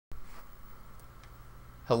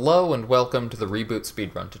Hello and welcome to the ReBoot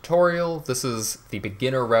speedrun tutorial. This is the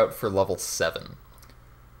beginner route for level 7.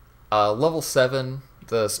 Level 7,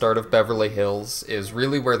 the start of Beverly Hills, is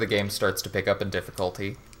really where the game starts to pick up in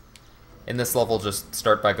difficulty. In this level, just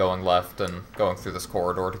start by going left and going through this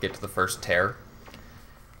corridor to get to the first tear.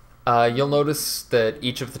 You'll notice that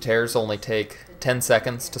each of the tears only take 10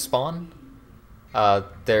 seconds to spawn.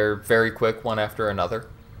 They're very quick, one after another.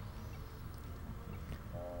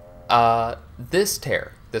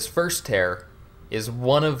 This first tear, is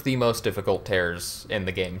one of the most difficult tears in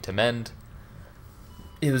the game to mend.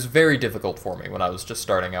 It was very difficult for me when I was just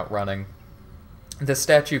starting out running. This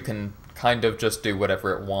statue can kind of just do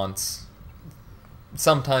whatever it wants.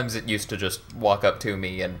 Sometimes it used to just walk up to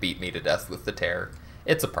me and beat me to death with the tear.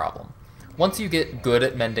 It's a problem. Once you get good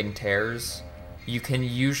at mending tears, you can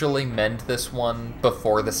usually mend this one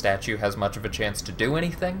before the statue has much of a chance to do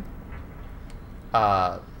anything.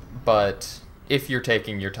 But if you're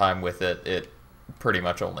taking your time with it, it pretty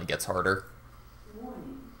much only gets harder.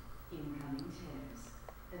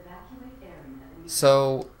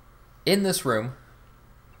 So, in this room,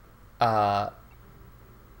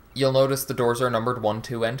 you'll notice the doors are numbered 1,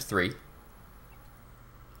 2, and 3.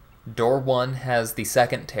 Door 1 has the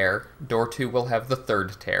second tear, door 2 will have the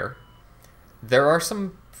third tear. There are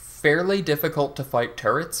some fairly difficult to fight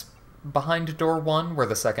turrets behind door 1 where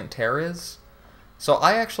the second tear is. So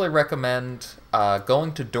I actually recommend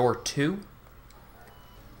going to door 2,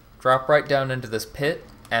 drop right down into this pit,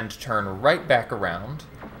 and turn right back around.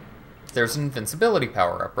 There's an invincibility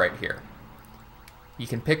power-up right here. You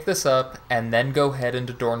can pick this up, and then go head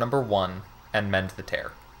into door number 1 and mend the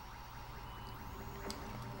tear.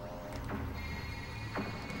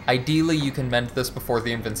 Ideally, you can mend this before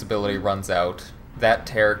the invincibility runs out. That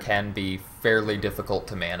tear can be fairly difficult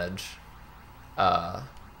to manage.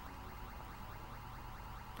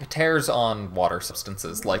 Tears on water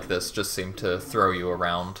substances like this just seem to throw you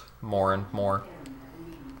around more and more.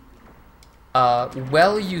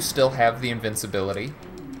 While you still have the invincibility,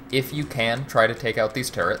 if you can, try to take out these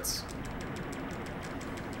turrets.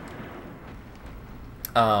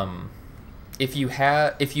 If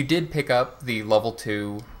you did pick up the level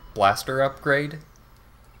 2 blaster upgrade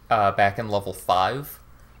back in level 5,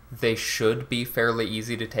 they should be fairly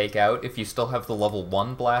easy to take out. If you still have the level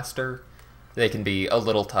 1 blaster, they can be a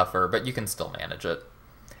little tougher, but you can still manage it.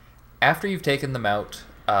 After you've taken them out,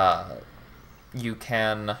 you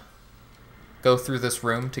can go through this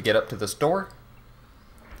room to get up to this door.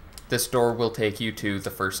 This door will take you to the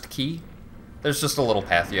first key. There's just a little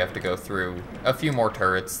path you have to go through. A few more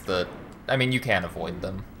turrets that, I mean, you can avoid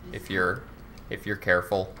them if you're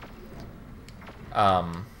careful.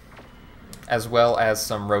 As well as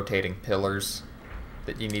some rotating pillars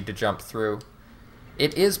that you need to jump through.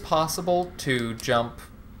 It is possible to jump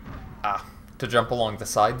along the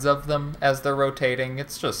sides of them as they're rotating.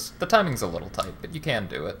 It's just, the timing's a little tight, but you can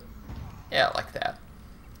do it. Yeah, like that.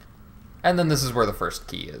 And then this is where the first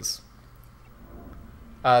key is.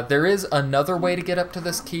 There is another way to get up to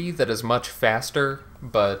this key that is much faster,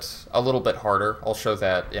 but a little bit harder. I'll show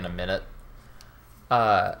that in a minute.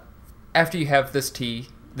 After you have this key,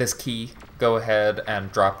 go ahead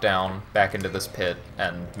and drop down back into this pit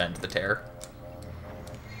and mend the tear.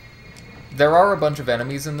 There are a bunch of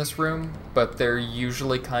enemies in this room, but they're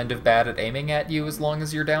usually kind of bad at aiming at you as long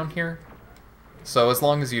as you're down here. So as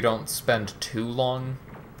long as you don't spend too long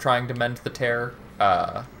trying to mend the tear,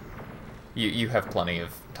 you have plenty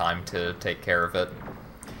of time to take care of it.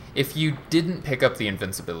 If you didn't pick up the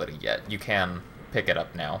invincibility yet, you can pick it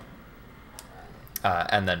up now,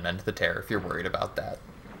 and then mend the tear if you're worried about that.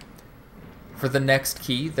 For the next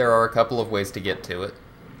key, there are a couple of ways to get to it.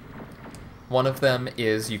 One of them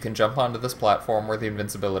is you can jump onto this platform where the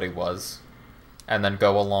invincibility was, and then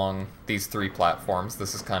go along these 3 platforms.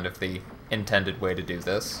 This is kind of the intended way to do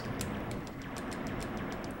this.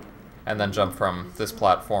 And then jump from this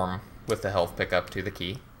platform with the health pickup to the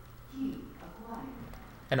key.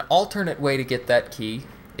 An alternate way to get that key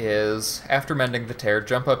is, after mending the tear,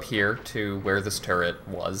 jump up here to where this turret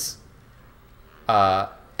was.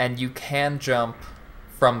 And you can jump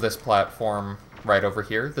from this platform right over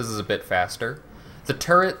here. This is a bit faster. The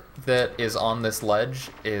turret that is on this ledge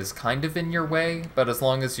is kind of in your way, but as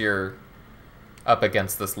long as you're up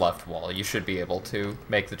against this left wall, you should be able to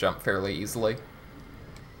make the jump fairly easily.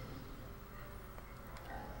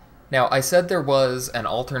 Now, I said there was an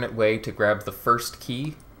alternate way to grab the first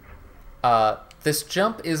key. This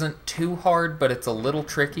jump isn't too hard, but it's a little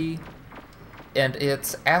tricky, and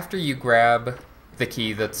it's after you grab the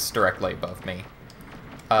key that's directly above me.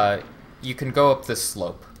 You can go up this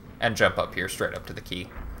slope and jump up here straight up to the key.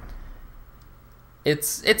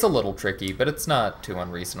 It's a little tricky, but it's not too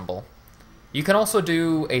unreasonable. You can also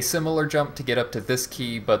do a similar jump to get up to this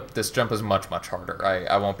key, but this jump is much, much harder.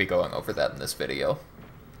 I won't be going over that in this video.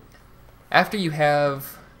 After you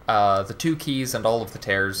have the 2 keys and all of the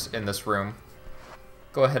tears in this room,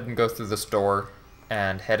 go ahead and go through this door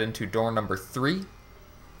and head into door number 3.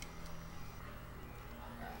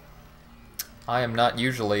 I am not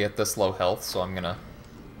usually at this low health, so I'm going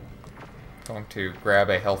to grab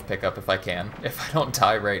a health pickup if I can, if I don't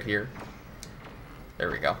die right here.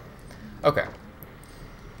 There we go. Okay.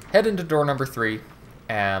 Head into door number 3,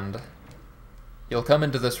 and you'll come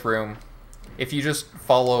into this room. If you just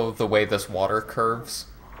follow the way this water curves,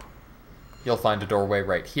 you'll find a doorway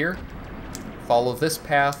right here. Follow this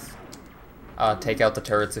path. Take out the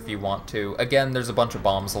turrets if you want to. Again, there's a bunch of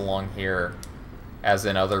bombs along here, as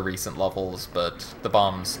in other recent levels, but the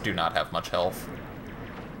bombs do not have much health.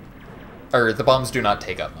 Or, the bombs do not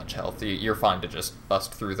take up much health. You're fine to just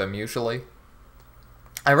bust through them, usually.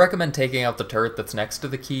 I recommend taking out the turret that's next to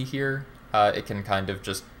the key here. It can kind of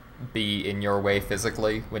just be in your way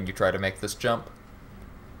physically when you try to make this jump.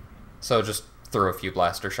 So just throw a few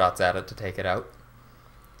blaster shots at it to take it out.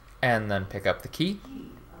 And then pick up the key.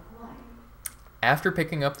 After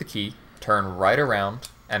picking up the key, turn right around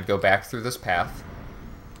and go back through this path.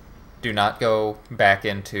 Do not go back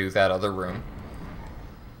into that other room.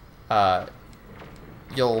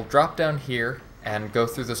 You'll drop down here and go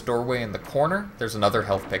through this doorway in the corner. There's another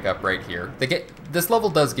health pickup right here. This level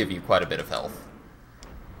does give you quite a bit of health,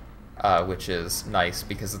 which is nice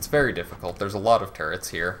because it's very difficult. There's a lot of turrets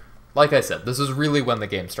here. Like I said, this is really when the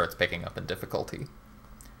game starts picking up in difficulty.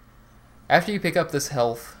 After you pick up this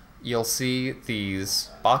health, you'll see these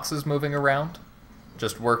boxes moving around.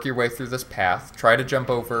 Just work your way through this path. Try to jump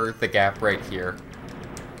over the gap right here,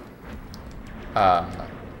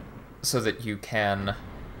 so that you can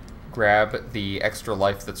grab the extra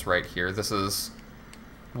life that's right here. This is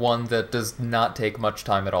one that does not take much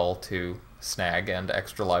time at all to snag, and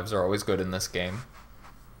extra lives are always good in this game.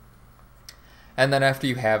 And then after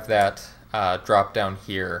you have that, drop down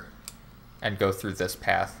here and go through this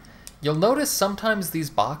path. You'll notice sometimes these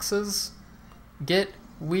boxes get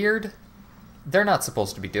weird. They're not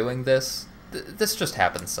supposed to be doing this. This just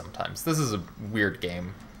happens sometimes. This is a weird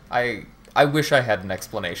game. I wish I had an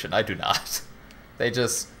explanation. I do not. They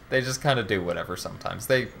just kind of do whatever sometimes.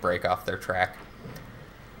 They break off their track.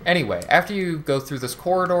 Anyway, after you go through this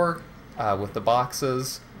corridor with the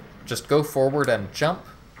boxes, just go forward and jump,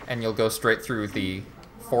 and you'll go straight through the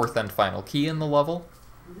 4th and final key in the level.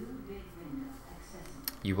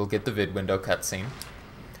 You will get the vid window cutscene.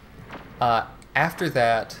 After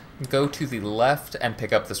that, go to the left and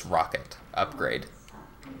pick up this rocket upgrade.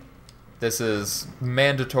 This is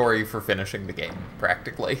mandatory for finishing the game,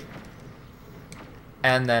 practically.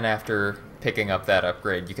 And then after picking up that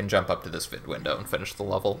upgrade, you can jump up to this vid window and finish the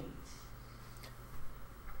level.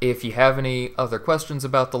 If you have any other questions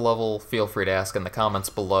about the level, feel free to ask in the comments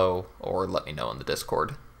below, or let me know in the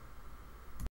Discord.